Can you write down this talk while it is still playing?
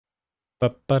All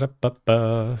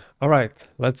right,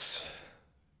 let's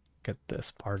get this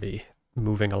party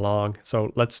moving along.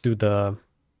 So let's do the...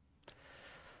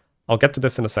 I'll get to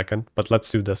this in a second, but let's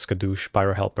do the Skadoosh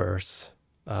Pyro helpers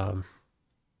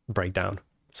breakdown.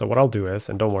 So what I'll do is,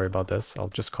 and don't worry about this, I'll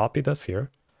just copy this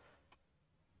here.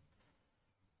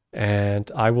 And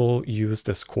I will use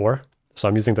this core. So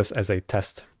I'm using this as a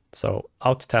test. So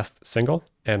out test single,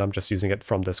 and I'm just using it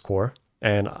from this core.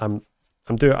 And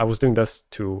I was doing this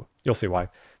to, you'll see why.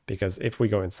 Because if we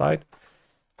go inside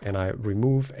and I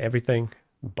remove everything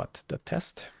but the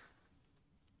test,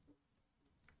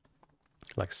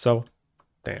 like so,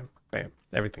 bam, bam,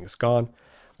 everything is gone.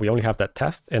 We only have that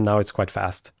test, and now it's quite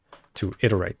fast to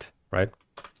iterate, right?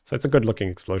 So it's a good looking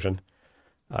explosion.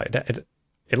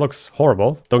 It looks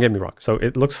horrible, don't get me wrong. So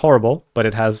it looks horrible, but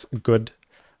it has good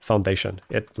foundation.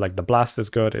 Like the blast is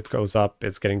good, it goes up,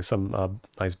 it's getting some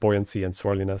nice buoyancy and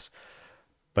swirliness,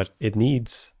 but it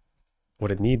needs,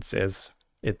 what it needs is,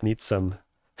 it needs some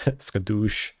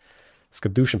Skadoosh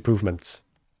improvements.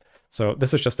 So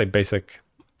this is just a basic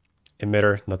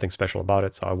emitter, nothing special about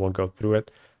it, so I won't go through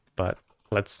it, but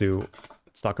let's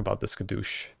talk about the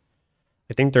Skadoosh.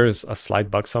 I think there's a slight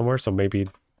bug somewhere, so maybe,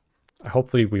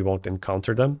 hopefully we won't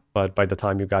encounter them, but by the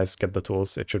time you guys get the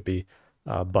tools, it should be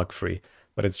bug-free.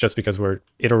 But it's just because we're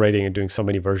iterating and doing so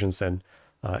many versions and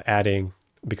adding,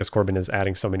 because Corbin is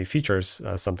adding so many features,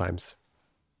 sometimes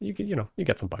you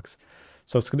get some bugs.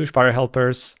 So Skadoosh Pyro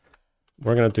helpers,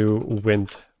 we're gonna do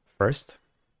wind first.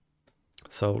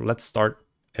 So let's start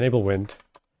enable wind,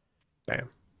 bam.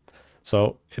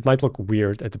 So it might look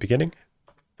weird at the beginning,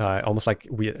 almost like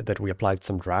we applied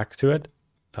some drag to it,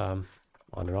 on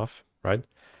and off, right?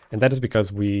 And that is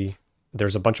because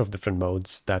there's a bunch of different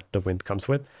modes that the wind comes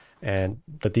with, and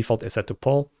the default is set to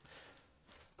pull.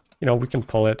 We can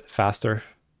pull it faster,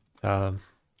 and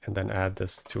then add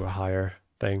this to a higher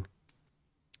thing.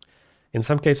 In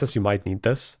some cases, you might need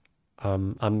this.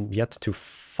 I'm yet to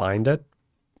find it.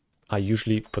 I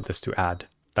usually put this to add.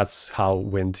 That's how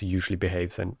wind usually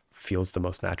behaves and feels the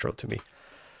most natural to me.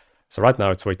 So right now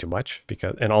it's way too much,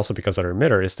 and also because our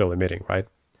emitter is still emitting, right?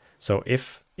 So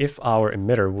if our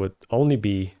emitter would only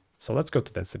be, so let's go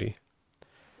to density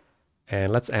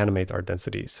and let's animate our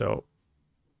density. So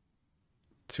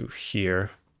to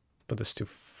here, put this to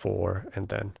 4 and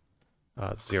then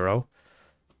 0.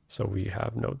 So we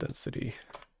have no density.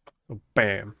 So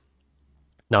bam.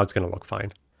 Now it's going to look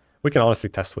fine. We can honestly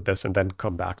test with this and then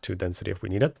come back to density if we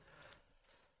need it.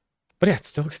 But yeah, it's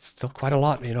still quite a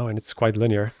lot, and it's quite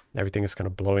linear. Everything is kind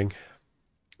of blowing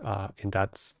in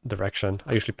that direction.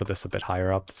 I usually put this a bit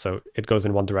higher up, so it goes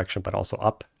in one direction, but also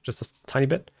up just a tiny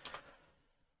bit.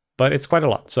 But it's quite a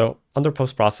lot. So under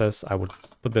post process, I would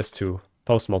put this to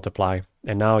post multiply,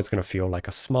 and now it's going to feel like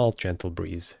a small, gentle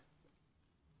breeze.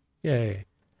 Yay.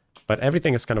 But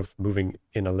everything is kind of moving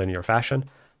in a linear fashion.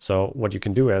 So what you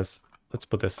can do is, let's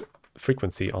put this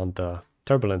frequency on the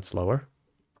turbulence lower.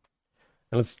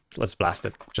 And let's blast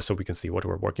it just so we can see what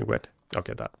we're working with.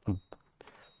 Okay, that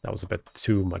was a bit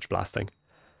too much blasting.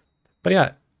 But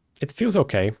yeah, it feels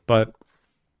okay, but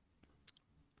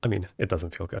I mean, it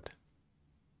doesn't feel good.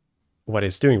 What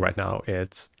it's doing right now,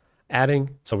 it's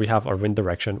adding, so we have our wind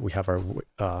direction, we have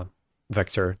our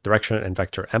vector direction and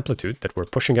vector amplitude that we're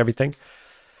pushing everything.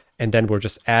 And then we're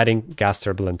just adding gas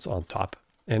turbulence on top.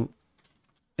 And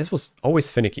this was always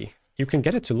finicky. You can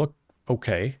get it to look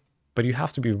okay, but you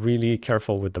have to be really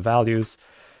careful with the values.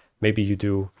 Maybe you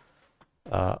do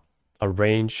a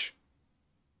range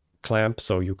clamp,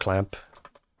 so you clamp,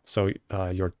 so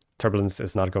your turbulence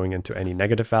is not going into any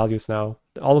negative values now.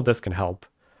 All of this can help.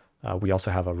 We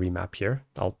also have a remap here.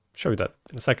 I'll show you that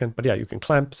in a second. But yeah, you can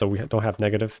clamp, so we don't have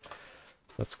negative.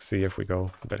 Let's see if we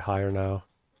go a bit higher now.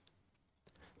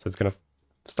 So it's going to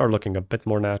start looking a bit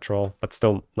more natural, but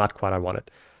still not quite I want it.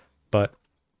 But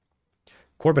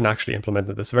Corbin actually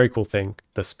implemented this very cool thing,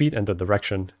 the speed and the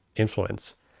direction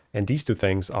influence. And these two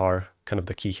things are kind of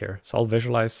the key here. So I'll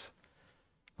visualize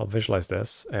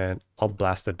this and I'll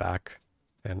blast it back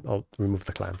and I'll remove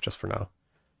the clamp just for now.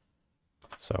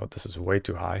 So this is way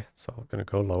too high. So I'm going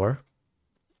to go lower.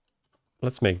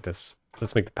 Let's make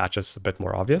the patches a bit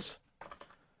more obvious.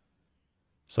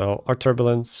 So our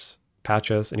turbulence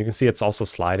patches, and you can see it's also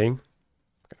sliding.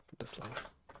 I'm gonna put this lower.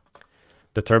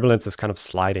 The turbulence is kind of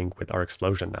sliding with our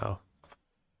explosion now,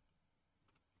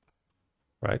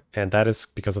 right? And that is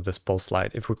because of this pulse slide.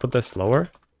 If we put this lower,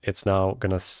 it's now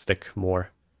gonna stick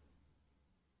more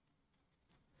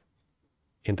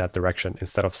in that direction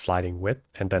instead of sliding with.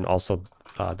 And then also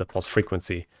the pulse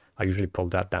frequency, I usually pull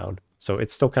that down. So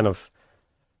it's still kind of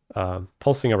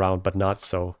pulsing around, but not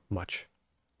so much.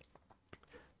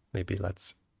 Maybe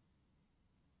let's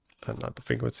not the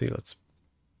frequency. Let's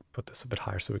put this a bit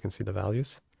higher so we can see the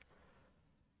values.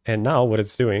 And now what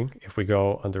it's doing, if we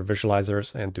go under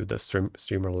visualizers and do the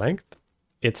streamer length,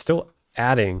 it's still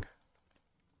adding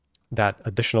that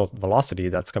additional velocity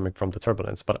that's coming from the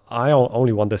turbulence, but I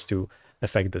only want this to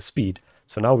affect the speed.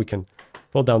 So now we can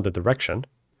pull down the direction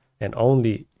and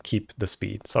only keep the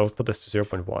speed. So I'll put this to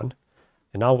 0.1.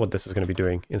 And now what this is going to be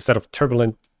doing, instead of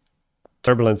turbulenting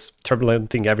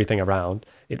everything around,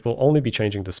 it will only be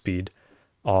changing the speed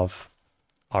of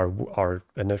our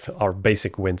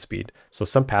basic wind speed. So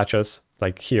some patches,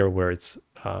 like here where it's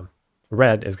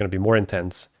red, is going to be more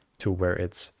intense to where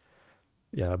it's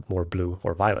more blue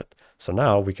or violet. So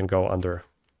now we can go under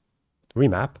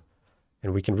remap,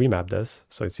 and we can remap this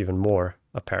so it's even more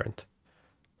apparent.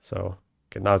 So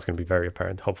okay, now it's going to be very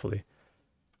apparent, hopefully.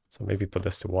 So maybe put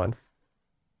this to 1.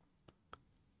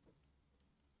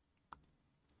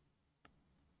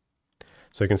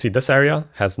 So you can see this area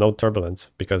has no turbulence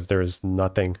because there is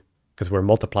nothing, because we're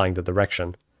multiplying the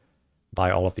direction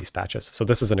by all of these patches. So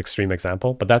this is an extreme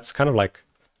example, but that's kind of like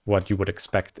what you would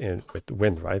expect with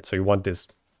wind, right? So you want this,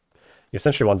 you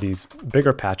essentially want these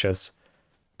bigger patches.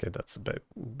 Okay, that's a bit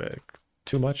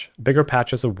too much. Bigger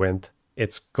patches of wind.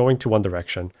 It's going to one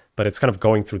direction, but it's kind of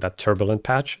going through that turbulent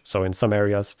patch. So in some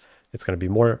areas, it's going to be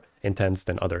more intense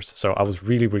than others. So I was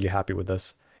really, really happy with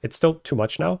this. It's still too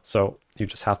much now, so you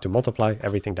just have to multiply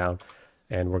everything down,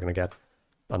 and we're going to get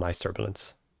a nice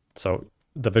turbulence. So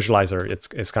the visualizer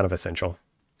is kind of essential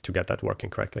to get that working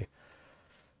correctly.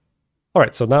 All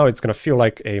right, so now it's going to feel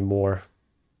like a more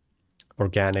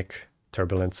organic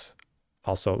turbulence,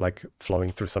 also like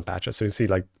flowing through some patches. So you see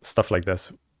like stuff like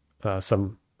this.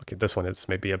 Okay, this one is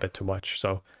maybe a bit too much.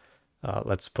 So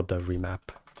let's put the remap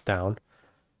down.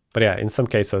 But yeah, in some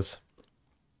cases,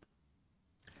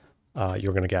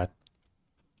 you're going to get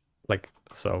like,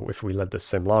 so if we let this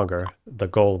sim longer, the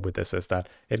goal with this is that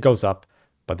it goes up,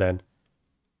 but then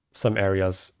some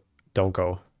areas don't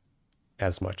go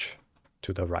as much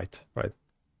to the right, right?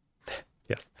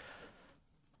 Yes.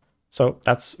 So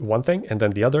that's one thing. And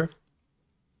then the other,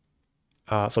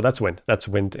 so that's wind. That's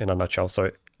wind in a nutshell.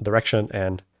 So direction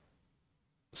and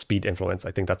speed influence,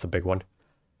 I think that's a big one.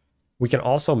 We can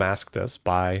also mask this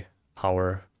by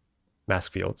our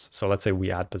mask fields. So let's say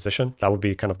we add position. That would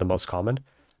be kind of the most common.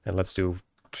 And let's do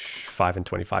 5 and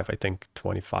 25. I think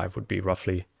 25 would be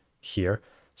roughly here.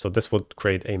 So this would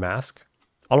create a mask.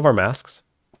 All of our masks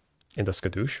in the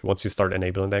Skadoosh, once you start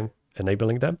enabling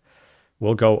them,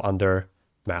 will go under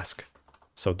mask.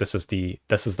 So this is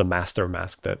the master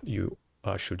mask that you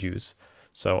should use.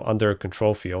 So under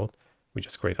control field, we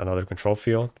just create another control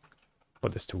field,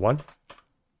 put this to 1,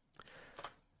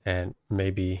 and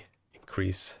maybe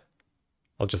increase.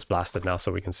 I'll just blast it now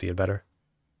so we can see it better.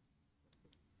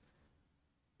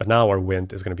 But now our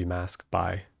wind is going to be masked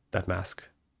by that mask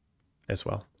as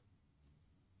well.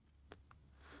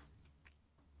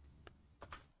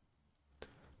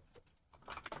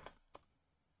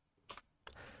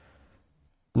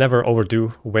 Never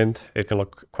overdo wind. It can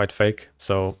look quite fake.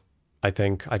 So I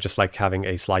think I just like having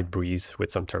a slight breeze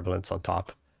with some turbulence on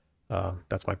top.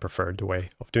 That's my preferred way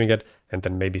of doing it. And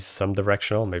then maybe some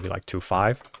directional, maybe like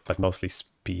 2.5, but mostly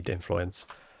speed influence.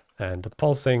 And the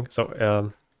pulsing, so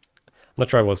I'm not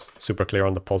sure I was super clear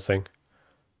on the pulsing.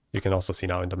 You can also see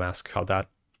now in the mask how that,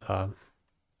 how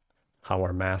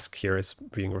our mask here is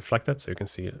being reflected. So you can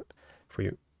see if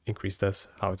we increase this,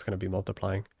 how it's going to be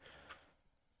multiplying.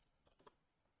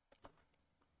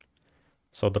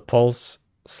 So the pulse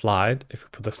slide, if we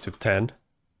put this to 10,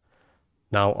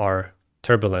 now our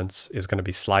turbulence is going to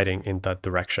be sliding in that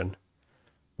direction.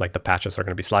 Like the patches are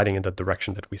going to be sliding in the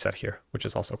direction that we set here, which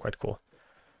is also quite cool.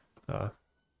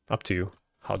 Up to you.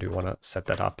 How do you want to set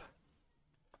that up?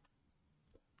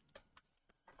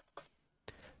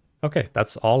 Okay,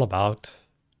 that's all about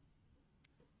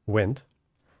wind.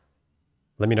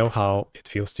 Let me know how it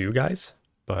feels to you guys,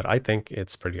 but I think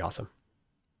it's pretty awesome.